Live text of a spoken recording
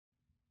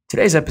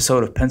Today's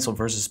episode of Pencil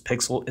vs.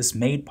 Pixel is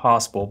made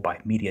possible by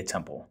Media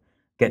Temple.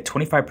 Get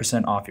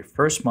 25% off your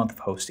first month of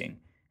hosting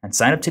and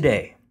sign up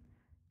today.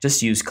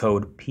 Just use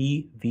code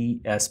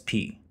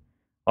PVSP.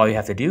 All you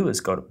have to do is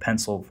go to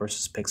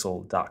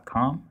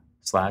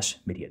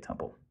pencilversuspixel.com/Media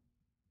Temple.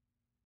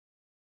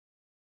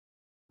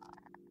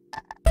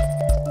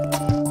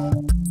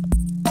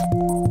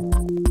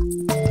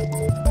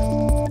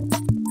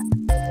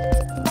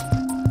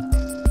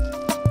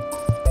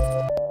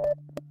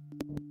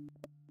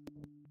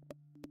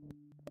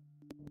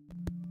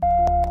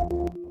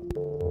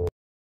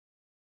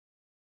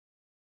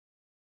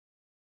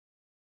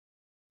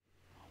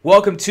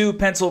 Welcome to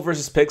Pencil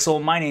vs.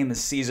 Pixel. My name is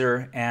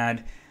Caesar,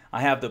 and I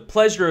have the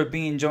pleasure of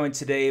being joined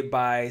today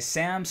by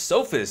Sam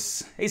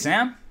Soffes. Hey,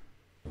 Sam.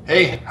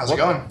 Hey, how's it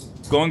going?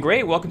 Going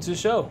great. Welcome to the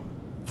show.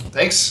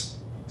 Thanks.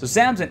 So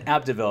Sam's an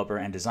app developer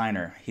and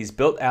designer. He's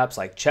built apps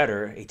like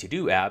Cheddar, a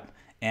to-do app,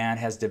 and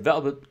has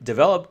developed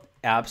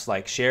apps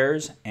like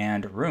Shares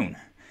and Rune.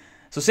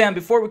 So Sam,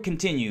 before we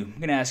continue, I'm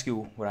going to ask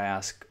you what I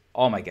ask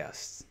all my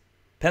guests.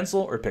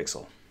 Pencil or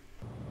Pixel?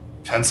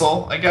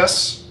 Pencil, I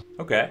guess.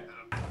 Okay.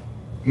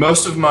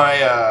 Most of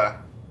my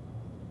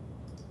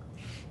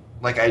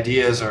like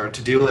ideas or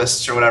to-do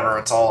lists or whatever,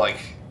 it's all like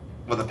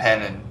with a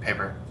pen and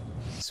paper.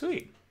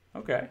 Sweet.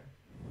 Okay.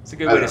 It's a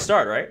good way to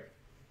start, right?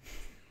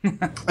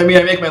 I mean,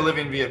 I make my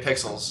living via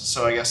pixels,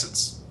 so I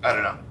guess I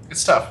don't know.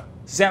 It's tough.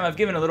 Sam, I've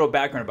given a little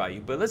background about you,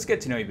 but let's get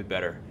to know you a bit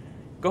better.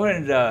 Go ahead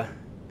and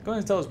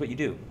tell us what you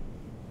do.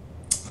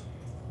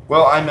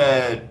 Well, I'm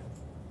a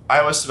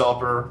iOS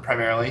developer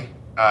primarily.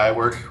 I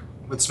work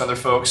with some other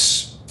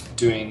folks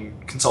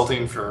doing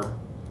consulting for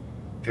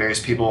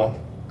various people.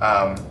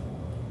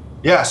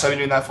 Yeah, so I've been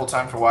doing that full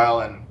time for a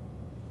while, and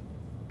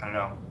I don't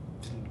know,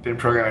 been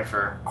programming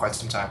for quite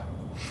some time.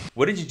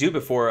 What did you do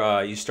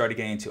before you started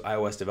getting into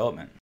iOS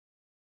development?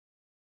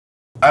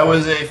 I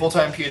was a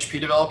full-time PHP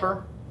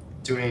developer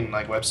doing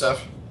like web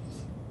stuff,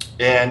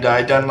 and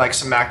I'd done like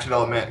some Mac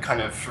development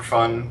kind of for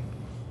fun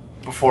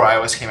before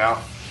iOS came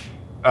out.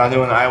 Then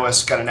when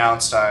iOS got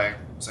announced, I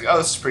was like, oh,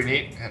 this is pretty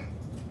neat, and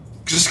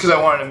just because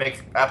I wanted to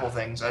make Apple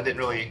things, I didn't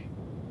really.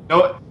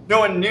 No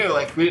one knew,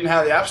 like, we didn't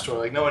have the App Store.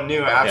 Like, no one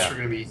knew apps were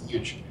going to be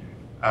huge.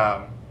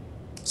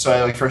 So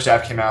I, like, first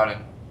app came out and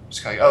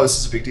just kind of like, oh, this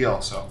is a big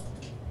deal. So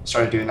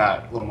started doing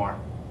that a little more.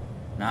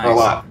 Nice. Or a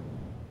lot.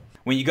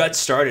 When you got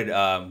started,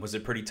 was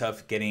it pretty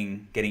tough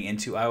getting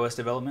into iOS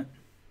development?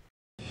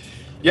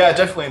 Yeah,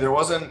 definitely. There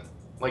wasn't,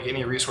 like,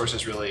 any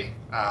resources, really.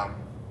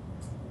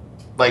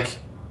 Like,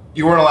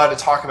 you weren't allowed to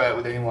talk about it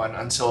with anyone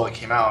until it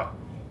came out.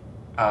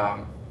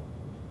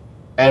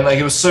 And, like,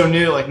 it was so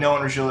new, like, no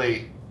one was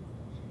really...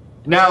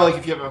 Now, like,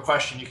 if you have a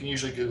question, you can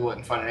usually Google it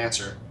and find an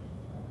answer.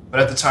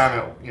 But at the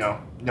time,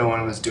 no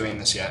one was doing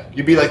this yet.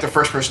 You'd be, like, the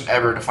first person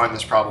ever to find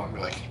this problem.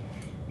 You're like,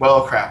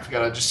 well, crap, we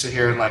gotta just sit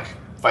here and, like,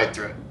 fight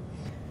through it.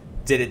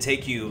 Did it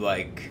take you,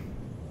 like,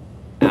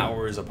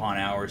 hours upon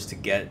hours to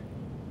get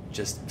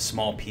just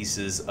small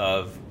pieces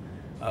of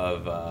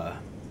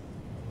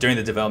during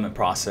the development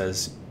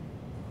process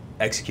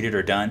executed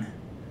or done?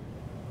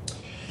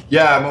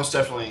 Yeah, most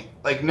definitely.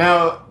 Like,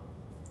 now,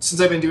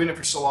 since I've been doing it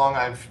for so long,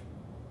 I've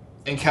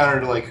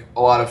encountered like a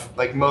lot of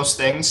like most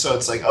things, so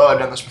it's like, oh, I've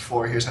done this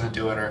before, here's how to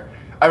do it, or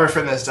I have a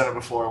friend that's done it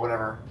before, or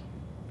whatever.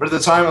 But at the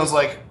time I was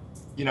like,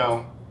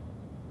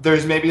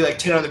 there's maybe like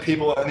 10 other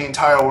people in the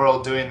entire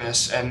world doing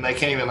this, and they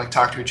can't even like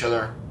talk to each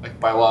other like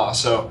by law.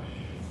 So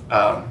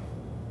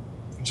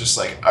just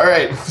like, all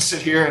right, let's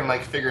sit here and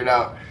like figure it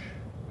out.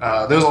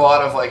 There's a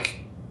lot of like,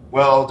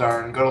 well,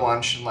 darn, go to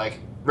lunch and like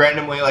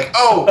randomly like,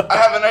 oh, I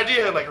have an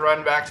idea, and like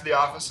run back to the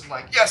office and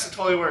like, yes, it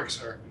totally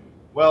works, or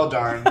well,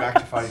 darn, back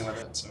to fighting with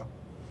it. So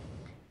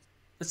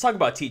let's talk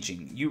about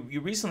teaching.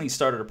 You recently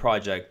started a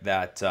project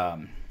that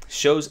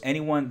shows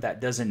anyone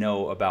that doesn't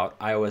know about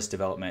iOS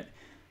development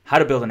how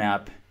to build an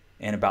app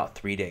in about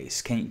 3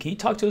 days. Can you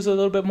talk to us a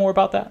little bit more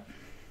about that?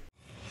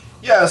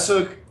 Yeah,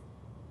 so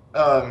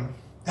I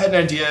had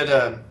an idea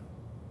to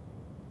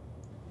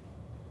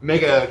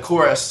make a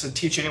course to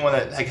teach anyone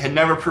that like had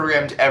never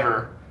programmed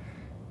ever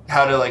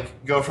how to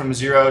like go from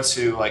zero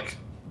to like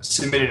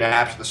submitting an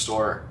app to the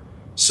store.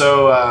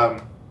 So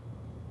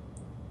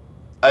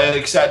I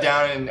like sat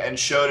down and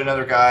showed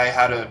another guy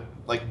how to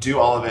like do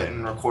all of it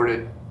and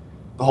recorded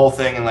the whole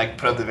thing and like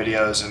put up the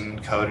videos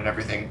and code and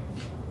everything.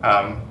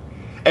 And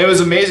it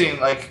was amazing.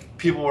 Like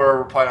people were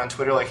replying on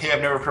Twitter like, "Hey,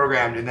 I've never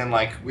programmed," and then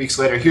like weeks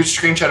later, here's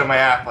a screenshot of my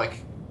app. Like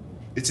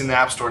it's in the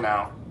App Store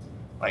now.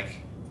 Like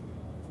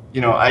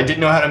I didn't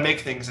know how to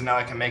make things and now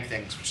I can make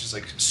things, which is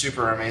like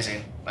super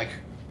amazing. Like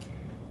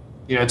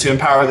to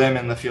empower them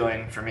and the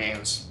feeling for me,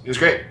 it was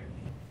great.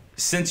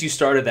 Since you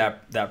started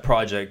that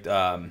project,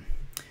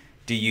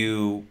 do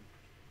you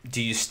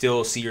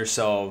still see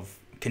yourself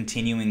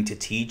continuing to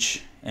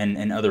teach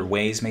in other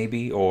ways,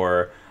 maybe,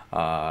 or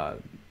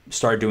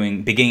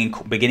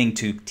beginning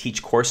to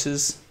teach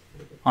courses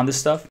on this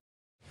stuff?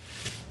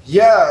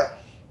 Yeah.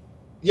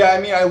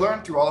 I mean, I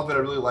learned through all of it. I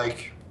really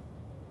like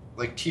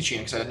teaching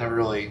because I had never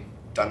really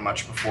done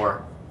much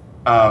before.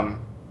 Yeah,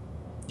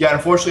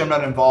 unfortunately, I'm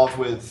not involved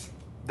with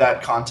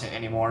that content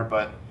anymore,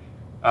 but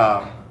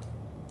um,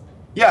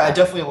 yeah, I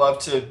definitely love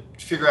to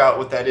figure out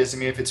what that is. I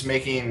mean, if it's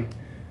making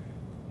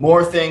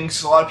more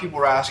things, a lot of people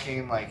are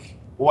asking like,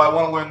 well, I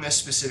want to learn this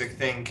specific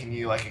thing. Can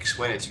you like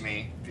explain it to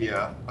me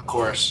via a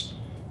course?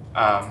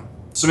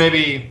 So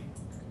maybe,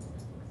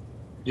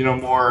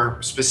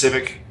 more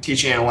specific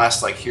teaching and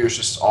less like here's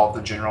just all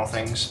the general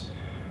things.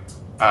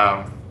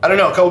 I don't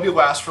know. A couple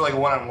people asked for like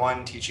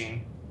one-on-one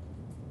teaching.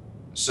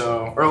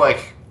 So, or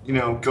like,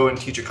 go and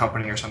teach a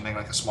company or something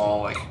like a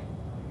small, like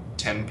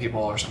 10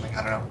 people or something.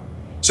 I don't know.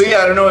 So yeah,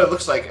 I don't know what it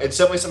looks like. It's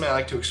definitely something I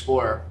like to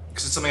explore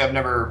because it's something I've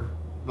never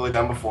really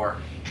done before.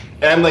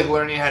 And I'm like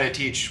learning how to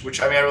teach,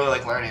 which I mean, I really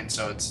like learning.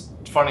 So it's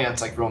funny.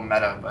 It's like real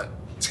meta, but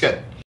it's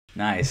good.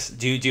 Nice.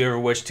 Do you ever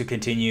wish to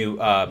continue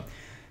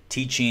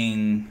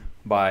teaching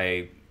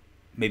by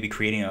maybe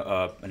creating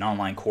an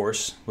online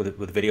course with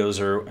videos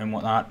and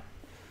whatnot?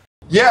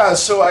 Yeah,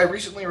 so I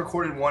recently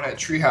recorded one at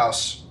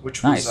Treehouse,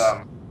 which was Nice.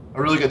 a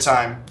really good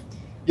time.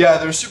 Yeah,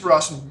 they're super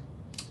awesome.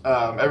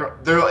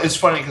 It's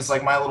funny because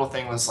like my little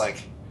thing was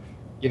like,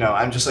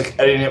 I'm just like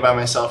editing it by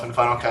myself in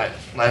Final Cut.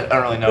 And I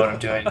don't really know what I'm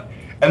doing.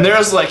 And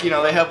there's like,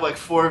 they have like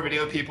 4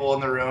 video people in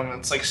the room. And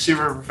it's like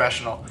super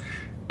professional.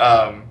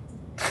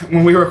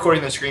 When we were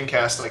recording the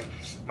screencast, like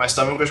my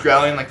stomach was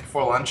growling like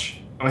before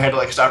lunch, and we had to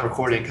like stop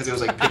recording because it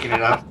was like picking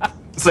it up.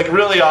 It's like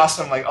really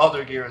awesome. Like all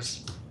their gear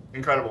is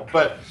incredible.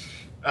 But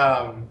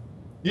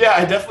yeah,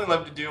 I definitely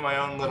love to do my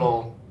own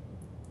little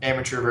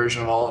amateur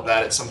version of all of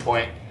that at some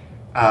point.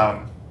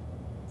 I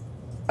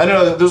don't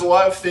know. There's a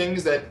lot of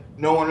things that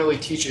no one really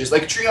teaches.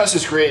 Like Treehouse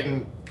is great,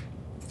 and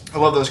I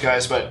love those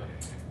guys. But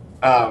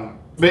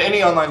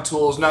any online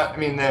tools, not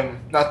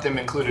them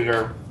included,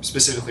 or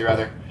specifically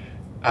rather,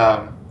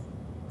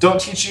 don't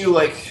teach you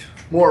like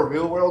more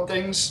real world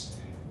things.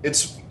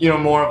 It's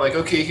more of like,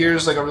 okay,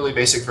 here's like a really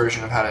basic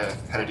version of how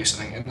to do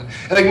something. And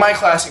like my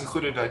class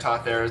included, I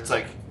taught there. It's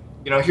like,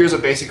 here's a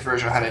basic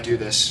version of how to do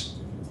this.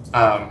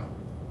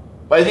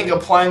 But I think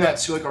applying that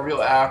to like a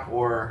real app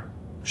or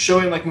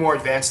showing like more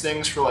advanced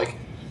things for like,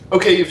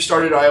 okay, you've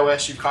started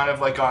iOS, you've kind of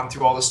like gone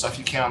through all the stuff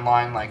you can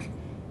online. Like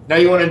now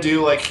you want to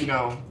do like,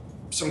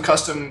 some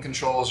custom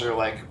controls or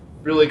like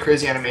really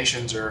crazy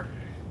animations or,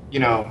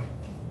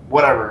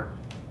 whatever.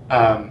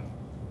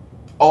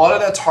 A lot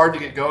of that's hard to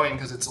get going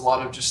because it's a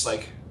lot of just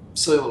like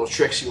silly little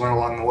tricks you learn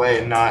along the way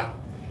and not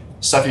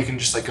stuff you can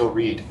just like go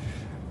read.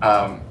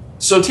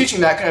 So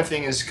teaching that kind of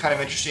thing is kind of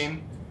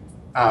interesting.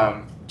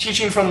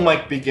 Teaching from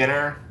like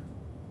beginner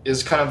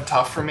is kind of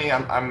tough for me.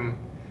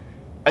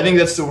 I think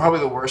that's probably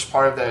the worst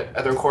part of that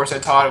other course I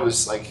taught. It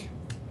was like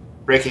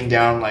breaking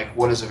down like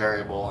what is a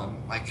variable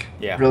and like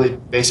really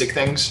basic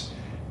things.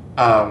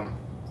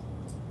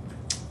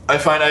 I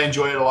find I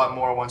enjoy it a lot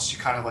more once you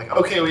kind of like,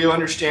 okay, well, you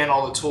understand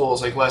all the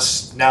tools, like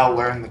let's now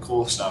learn the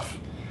cool stuff.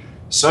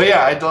 So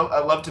yeah, I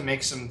love to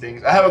make some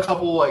things. I have a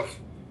couple like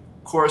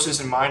courses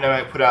in mind.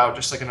 I might put out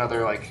just like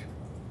another like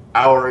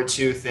hour or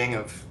two thing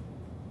of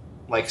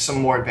like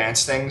some more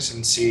advanced things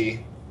and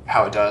see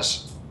how it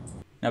does.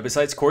 Now,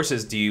 besides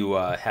courses, do you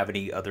have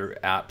any other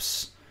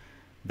apps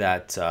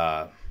that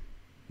that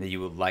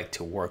you would like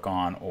to work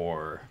on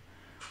or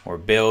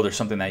build, or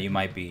something that you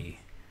might be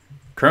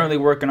currently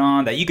working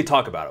on that you could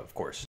talk about, of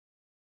course?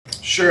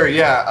 Sure,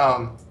 yeah.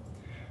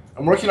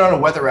 I'm working on a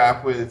weather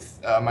app with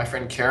my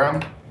friend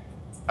Karam.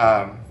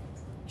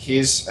 If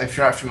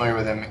you're not familiar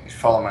with him, if you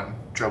follow him on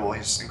Dribble,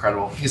 he's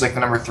incredible. He's like the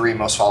number 3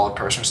 most followed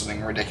person or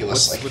something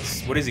ridiculous.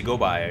 What does he go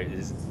by? I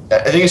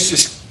think it's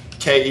just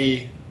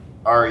Kerem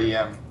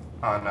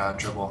on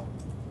Dribble.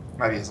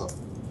 Might be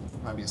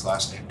his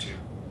last name too.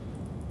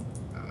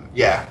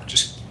 Yeah,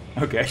 just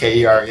Okay.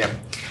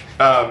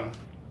 Kerem.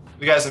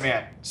 The guy's a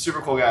man,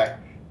 super cool guy.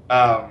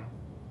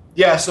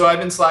 Yeah, so I've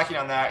been slacking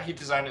on that. He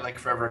designed it like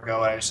forever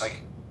ago, and I just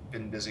like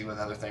been busy with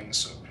other things.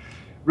 So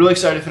really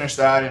excited to finish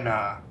that, and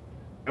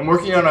I'm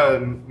working on a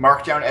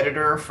Markdown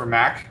editor for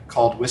Mac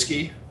called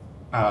Whiskey.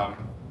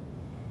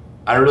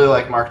 I really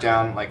like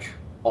Markdown like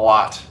a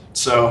lot,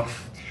 so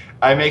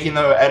I'm making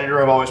the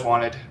editor I've always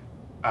wanted.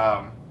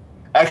 I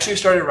actually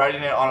started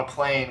writing it on a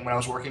plane when I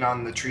was working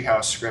on the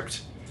Treehouse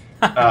script,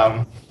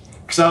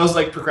 because I was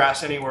like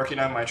procrastinating working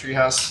on my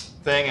Treehouse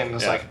thing, and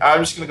was like,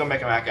 I'm just gonna go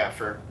make a Mac app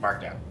for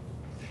Markdown,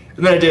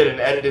 and then I did and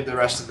edited the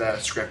rest of the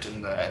script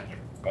in the editor.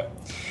 But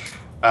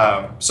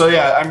so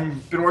yeah,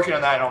 I've been working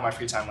on that in all my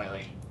free time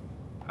lately.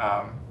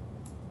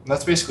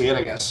 That's basically it,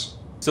 I guess.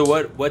 So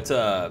what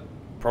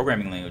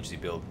programming language do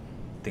you build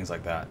things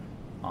like that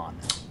on?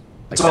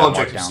 Like it's all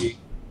Objective-C.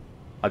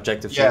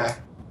 Objective-C?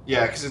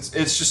 Yeah, because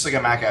it's just like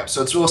a Mac app,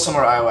 so it's real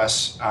similar to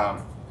iOS.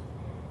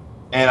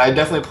 And I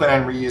definitely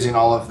plan on reusing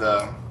all of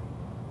the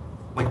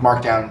like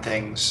Markdown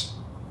things,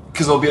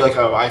 because there'll be like an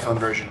iPhone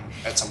version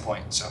at some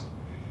point. So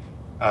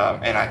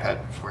and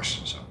iPad, of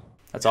course. So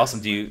that's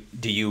awesome. Do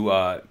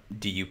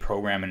you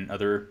program in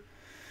other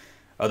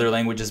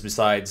languages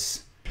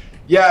besides?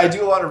 Yeah, I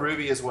do a lot of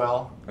Ruby as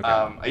well. Okay.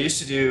 I used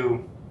to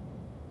do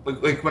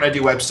like when I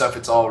do web stuff,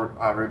 it's all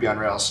Ruby on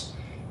Rails.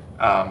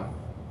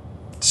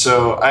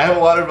 So I have a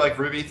lot of like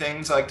Ruby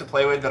things I like to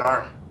play with that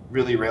aren't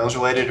really Rails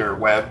related or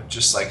web,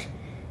 just like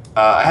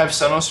I have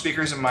Sonos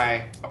speakers in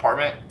my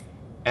apartment,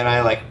 and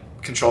I like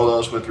control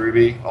those with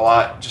Ruby a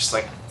lot, just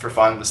like for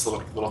fun. This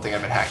little thing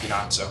I've been hacking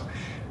on. So,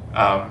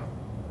 um,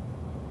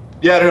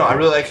 yeah, I don't know. I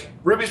really like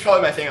Ruby's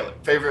probably my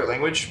favorite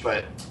language,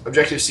 but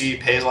Objective C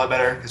pays a lot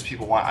better because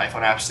people want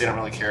iPhone apps. They don't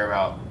really care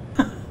about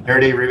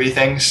nerdy Ruby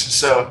things.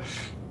 So,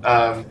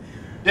 um,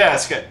 yeah,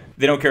 it's good.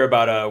 They don't care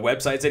about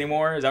websites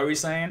anymore. Is that what you're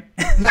saying?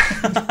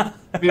 I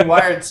mean,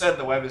 Wired said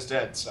the web is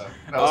dead, so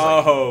I was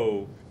like,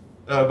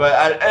 Oh,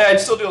 but I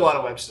still do a lot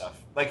of web stuff.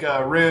 Like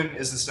Rune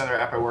is this another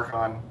app I work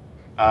on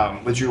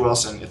with Drew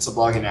Wilson. It's a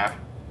blogging app,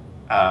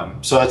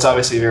 so that's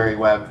obviously very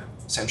web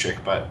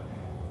centric. But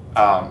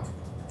I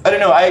don't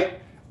know.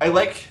 I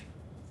like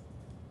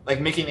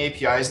making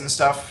APIs and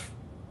stuff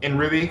in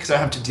Ruby because I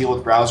don't have to deal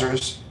with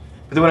browsers.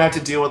 But then when I have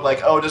to deal with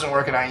like, oh, it doesn't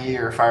work in IE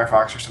or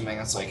Firefox or something,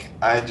 it's like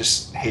I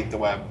just hate the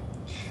web.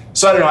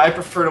 So I don't know. I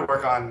prefer to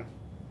work on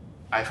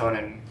iPhone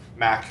and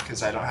Mac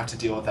because I don't have to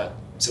deal with that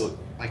silly,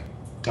 like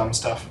dumb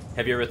stuff.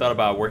 have you ever thought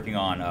about working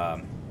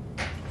on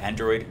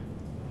Android?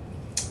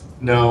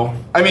 No,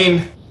 I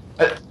mean,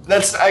 I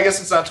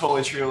guess it's not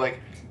totally true. Like,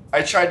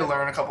 I tried to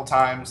learn a couple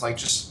times. Like,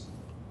 just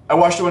I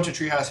watched a bunch of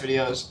Treehouse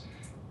videos,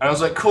 and I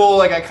was like, cool.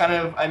 Like,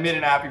 I made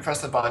an app. You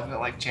press the button, it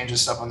like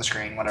changes stuff on the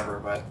screen, whatever.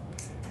 But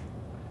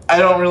I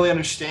don't really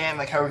understand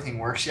like how everything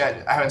works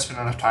yet. I haven't spent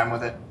enough time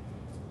with it.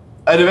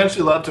 I'd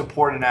eventually love to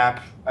port an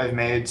app I've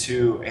made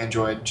to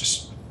Android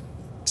just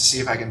to see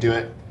if I can do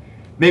it.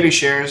 Maybe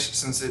Shares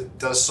since it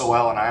does so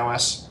well on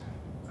iOS.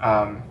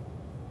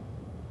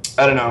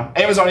 I don't know.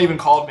 Amazon even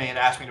called me and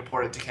asked me to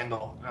port it to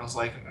Kindle, and I was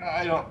like,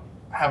 I don't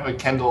have a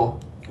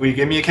Kindle. Will you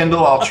give me a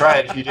Kindle? I'll try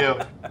it if you do.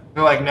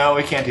 They're like, no,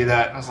 we can't do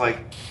that. And I was like,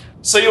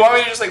 so you want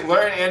me to just like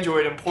learn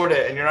Android and port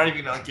it, and you're not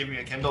even gonna like give me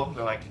a Kindle?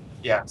 They're like,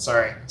 yeah,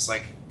 sorry. It's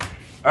like,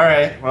 all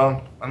right,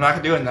 well, I'm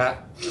not doing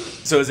that.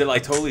 So is it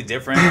like totally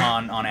different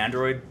on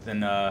Android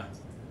than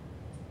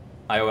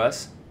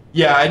iOS?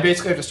 Yeah, I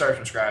basically have to start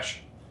from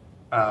scratch.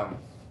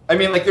 I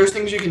mean, like, there's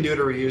things you can do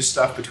to reuse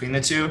stuff between the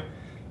two,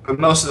 but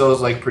most of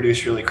those like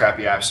produce really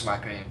crappy apps, in my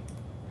opinion.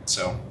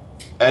 So,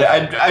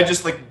 I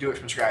just like to do it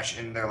from scratch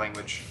in their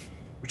language,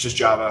 which is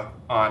Java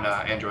on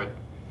Android.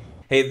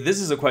 Hey, this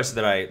is a question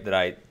that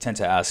I tend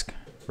to ask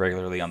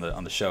regularly on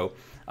the show.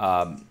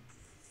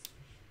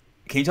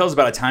 Can you tell us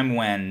about a time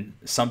when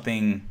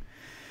something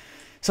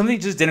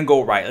just didn't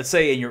go right? Let's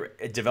say in your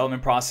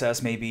development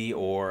process, maybe,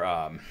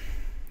 or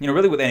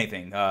really with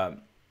anything,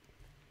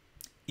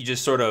 you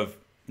just sort of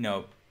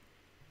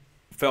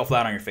fell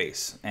flat on your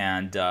face.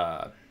 And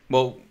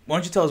well, why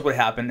don't you tell us what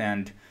happened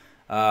and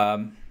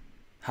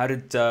how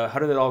did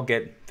it all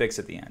get fixed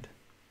at the end?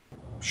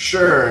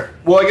 Sure.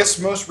 Well, I guess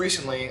most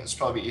recently, it's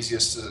probably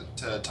easiest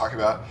to talk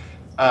about.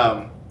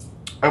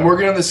 I'm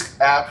working on this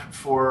app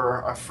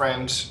for a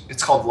friend.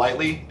 It's called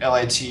Lightly,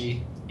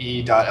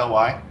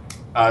 Lite.ly.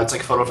 It's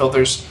like photo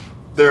filters.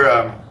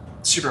 They're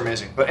super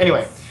amazing. But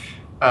anyway,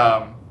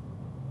 I'm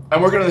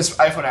working on this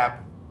iPhone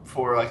app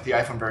for like the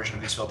iPhone version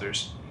of these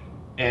filters.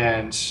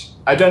 And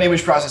I've done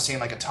image processing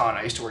like a ton.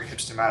 I used to work at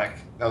Hipstamatic.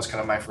 That was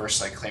kind of my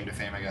first like claim to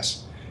fame, I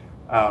guess.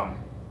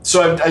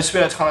 So I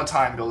spent a ton of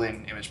time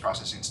building image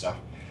processing stuff.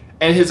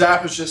 And his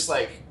app was just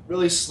like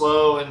really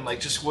slow and like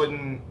just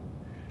wouldn't.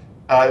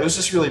 It was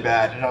just really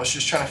bad, and I was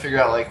just trying to figure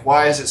out like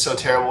why is it so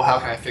terrible? How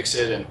can I fix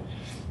it? And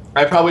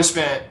I probably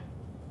spent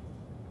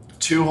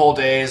 2 whole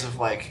days of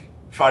like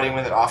fighting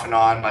with it off and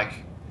on, like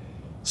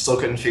still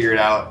couldn't figure it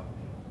out.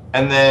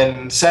 And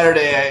then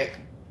Saturday,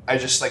 I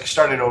just like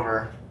started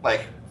over,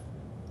 like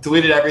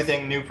deleted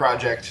everything, new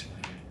project,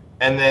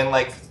 and then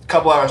like a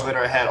couple hours later,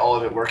 I had all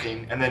of it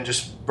working, and then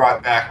just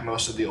brought back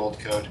most of the old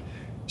code.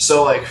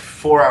 So like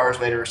 4 hours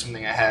later or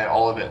something, I had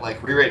all of it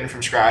like rewritten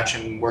from scratch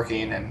and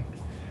working, and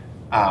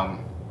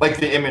like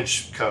the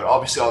image code,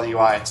 obviously all the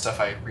UI and stuff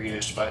I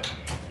reused, but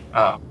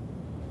I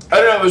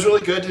don't know, it was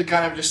really good to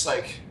kind of just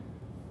like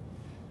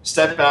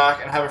step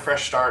back and have a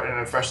fresh start and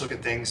a fresh look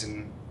at things,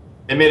 and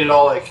it made it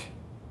all like,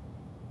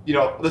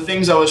 the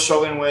things I was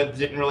struggling with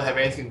didn't really have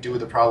anything to do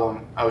with the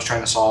problem I was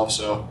trying to solve,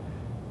 so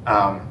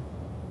kind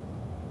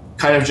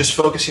of just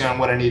focusing on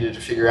what I needed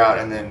to figure out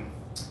and then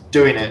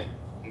doing it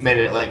made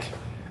it like,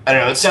 I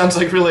don't know, it sounds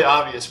like really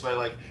obvious, but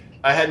like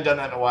I hadn't done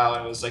that in a while,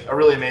 and it was like a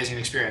really amazing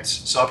experience.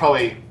 So I'll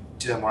probably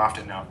do that more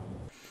often now.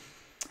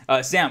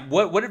 Sam,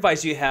 what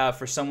advice do you have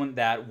for someone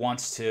that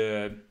wants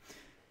to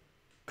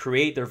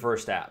create their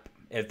first app?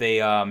 If they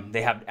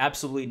have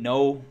absolutely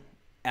no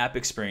app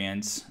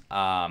experience,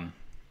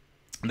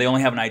 they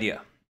only have an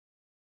idea.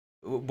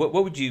 What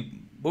would you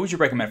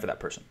recommend for that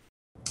person?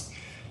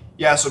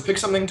 Yeah, so pick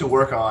something to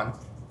work on.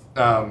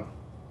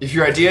 If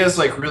your idea is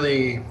like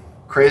really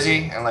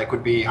crazy and like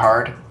would be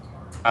hard,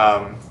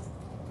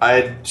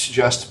 I'd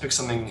suggest pick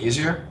something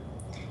easier.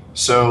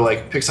 So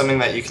like pick something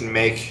that you can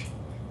make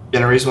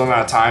in a reasonable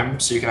amount of time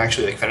so you can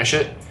actually like finish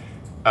it.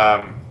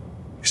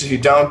 Because if you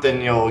don't,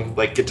 then you'll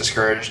like get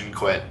discouraged and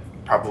quit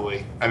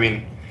probably. I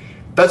mean,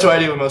 that's what I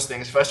do with most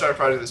things. If I start a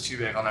project that's too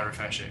big, I'll never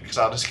finish it because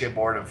I'll just get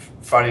bored of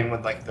fighting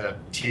with like the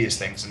tedious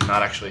things and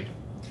not actually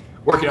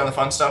working on the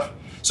fun stuff.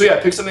 So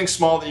yeah, pick something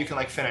small that you can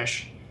like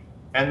finish,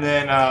 and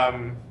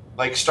then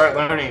like start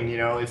learning. You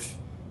know, if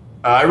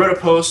I wrote a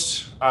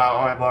post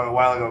on my blog a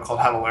while ago called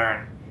How to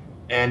Learn,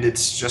 and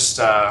it's just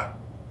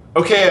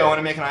okay. I want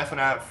to make an iPhone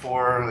app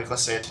for, like,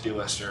 let's say a to-do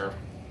list or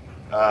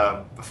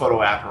a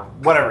photo app or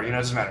whatever. You know,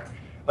 it doesn't matter.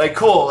 Like,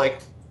 cool. Like,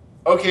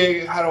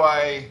 okay, how do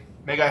I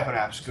make iPhone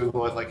apps?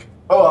 Google it. Like,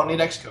 oh, I'll need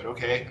Xcode.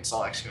 Okay,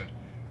 install Xcode.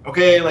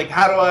 Okay, like,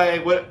 how do I?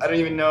 What, I don't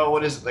even know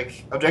what is,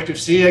 like, Objective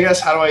C, I guess.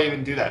 How do I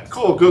even do that?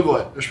 Cool, Google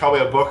it. There's probably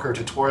a book or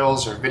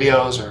tutorials or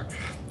videos or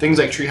things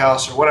like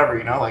Treehouse or whatever.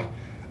 You know, like,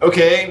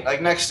 okay,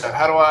 like, next step.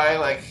 How do I,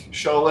 like,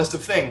 show a list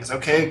of things?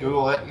 Okay,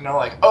 Google it. You know,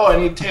 like, oh, I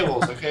need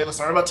tables. Okay, let's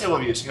learn about table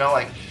views. You know,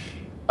 like,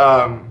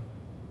 kind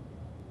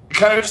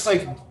of just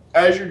like,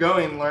 as you're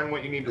going, learn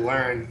what you need to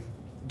learn.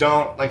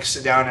 Don't, like,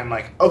 sit down and,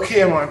 like,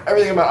 okay, I'm learning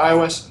everything about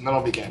iOS, and then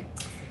I'll begin.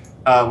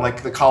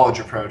 Like the college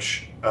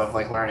approach of,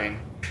 like, learning,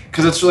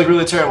 because it's like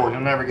really terrible.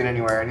 You'll never get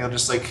anywhere, and you'll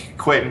just, like,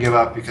 quit and give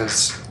up,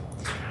 because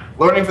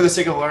learning for the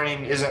sake of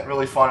learning isn't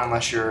really fun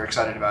unless you're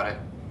excited about it.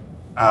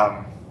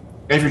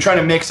 If you're trying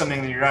to make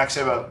something, then you're not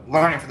excited about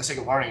learning for the sake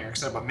of learning. You're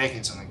excited about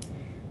making something.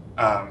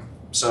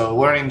 So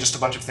learning just a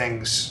bunch of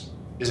things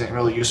isn't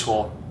really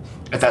useful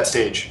at that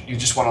stage. You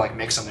just want to, like,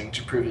 make something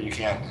to prove that you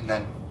can, and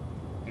then,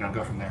 you know,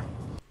 go from there.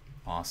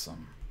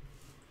 Awesome.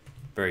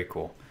 Very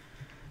cool.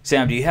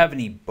 Sam, do you have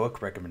any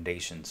book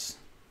recommendations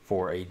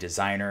for a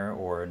designer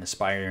or an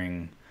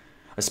aspiring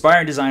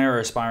designer or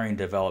aspiring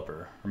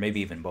developer, or maybe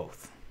even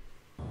both?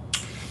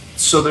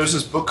 So there's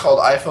this book called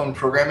iPhone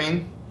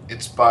Programming.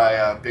 It's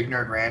by Big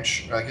Nerd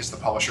Ranch. Or I guess the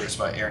publisher is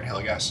by Aaron Hill,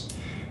 I guess.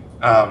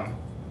 I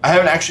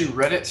haven't actually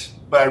read it,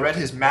 but I read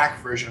his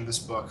Mac version of this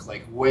book,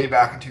 like, way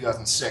back in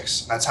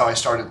 2006. That's how I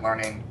started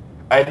learning.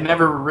 I had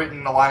never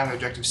written a line of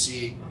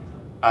Objective-C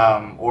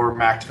or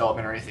Mac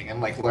development or anything,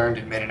 and, like, learned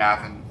and made an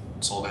app and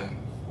sold it and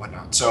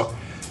whatnot. So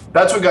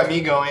that's what got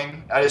me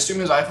going. I assume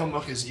his iPhone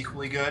book is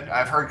equally good.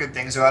 I've heard good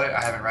things about it.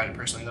 I haven't read it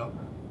personally, though.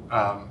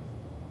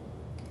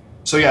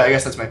 So yeah, I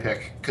guess that's my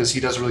pick, because he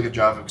does a really good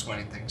job of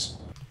explaining things.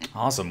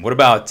 Awesome. What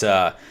about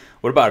a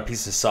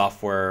piece of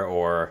software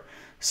or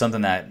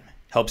something that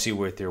helps you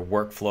with your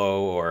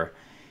workflow, or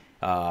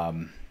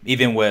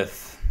even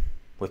with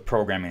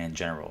programming in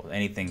general?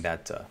 Anything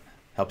that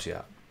helps you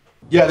out?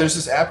 Yeah, there's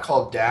this app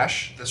called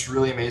Dash that's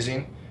really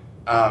amazing.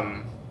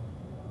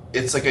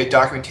 It's like a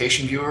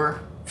documentation viewer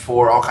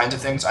for all kinds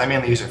of things. I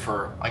mainly use it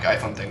for, like,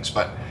 iPhone things,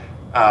 but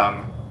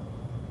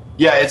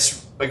yeah,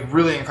 it's, like,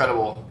 really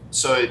incredible.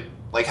 So it,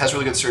 like, has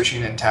really good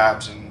searching and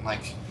tabs, and,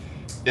 like,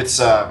 it's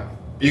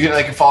you can,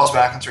 like, it follows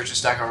back and searches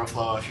Stack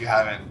Overflow if you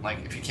haven't,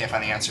 like, if you can't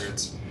find the answer.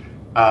 It's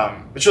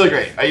really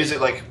great. I use it,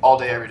 like, all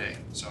day, every day.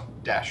 So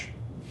Dash.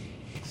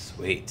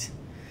 Sweet.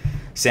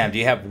 Sam, do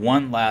you have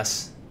one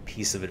last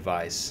piece of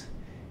advice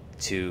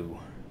to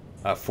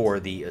for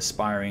the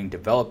aspiring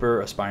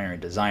developer, aspiring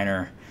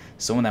designer,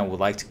 someone that would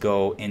like to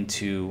go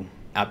into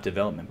app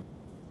development?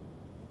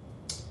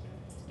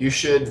 You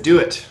should do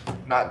it.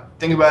 Not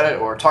think about it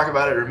or talk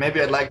about it, or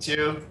maybe I'd like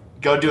to.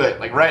 Go do it.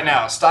 Like, right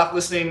now. Stop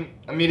listening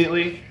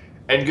immediately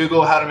and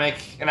Google how to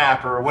make an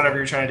app or whatever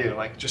you're trying to do.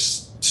 Like,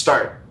 just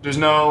start. There's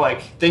no,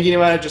 like, thinking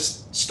about it.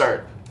 Just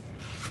start.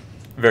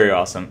 Very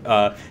awesome.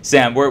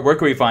 Sam, where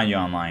can we find you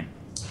online?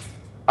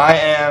 I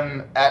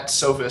am at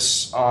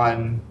Soffes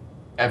on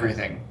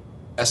everything.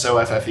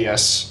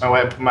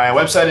 Soffes. My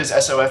website is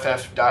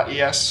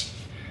soff.es.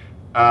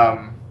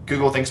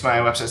 Google thinks my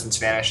website's in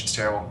Spanish. It's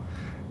terrible.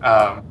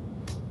 Yeah,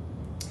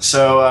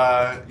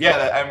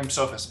 I'm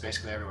Soffes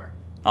basically everywhere.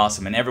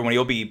 Awesome. And everyone,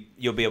 you'll be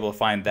able to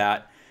find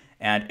that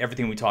and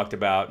everything we talked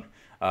about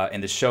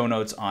in the show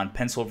notes on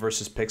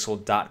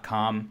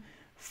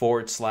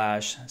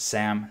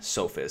pencilversuspixel.com/Sam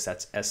Soffes.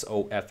 That's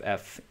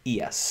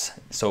Soffes.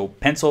 So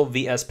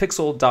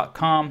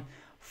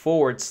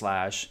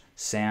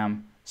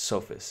pencilvspixel.com/Sam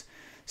Soffes.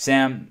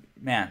 Sam,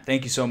 man,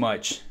 thank you so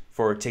much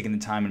for taking the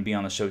time and being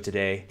on the show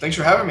today. Thanks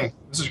for having me.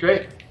 This is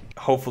great.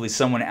 Hopefully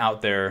someone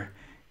out there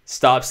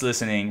stops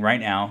listening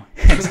right now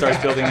and starts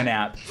building an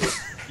app.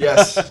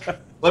 Yes.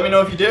 Let me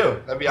know if you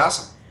do. That'd be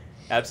awesome.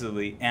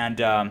 Absolutely. And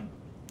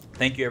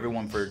thank you,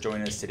 everyone, for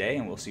joining us today,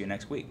 and we'll see you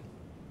next week.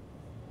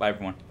 Bye,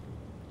 everyone.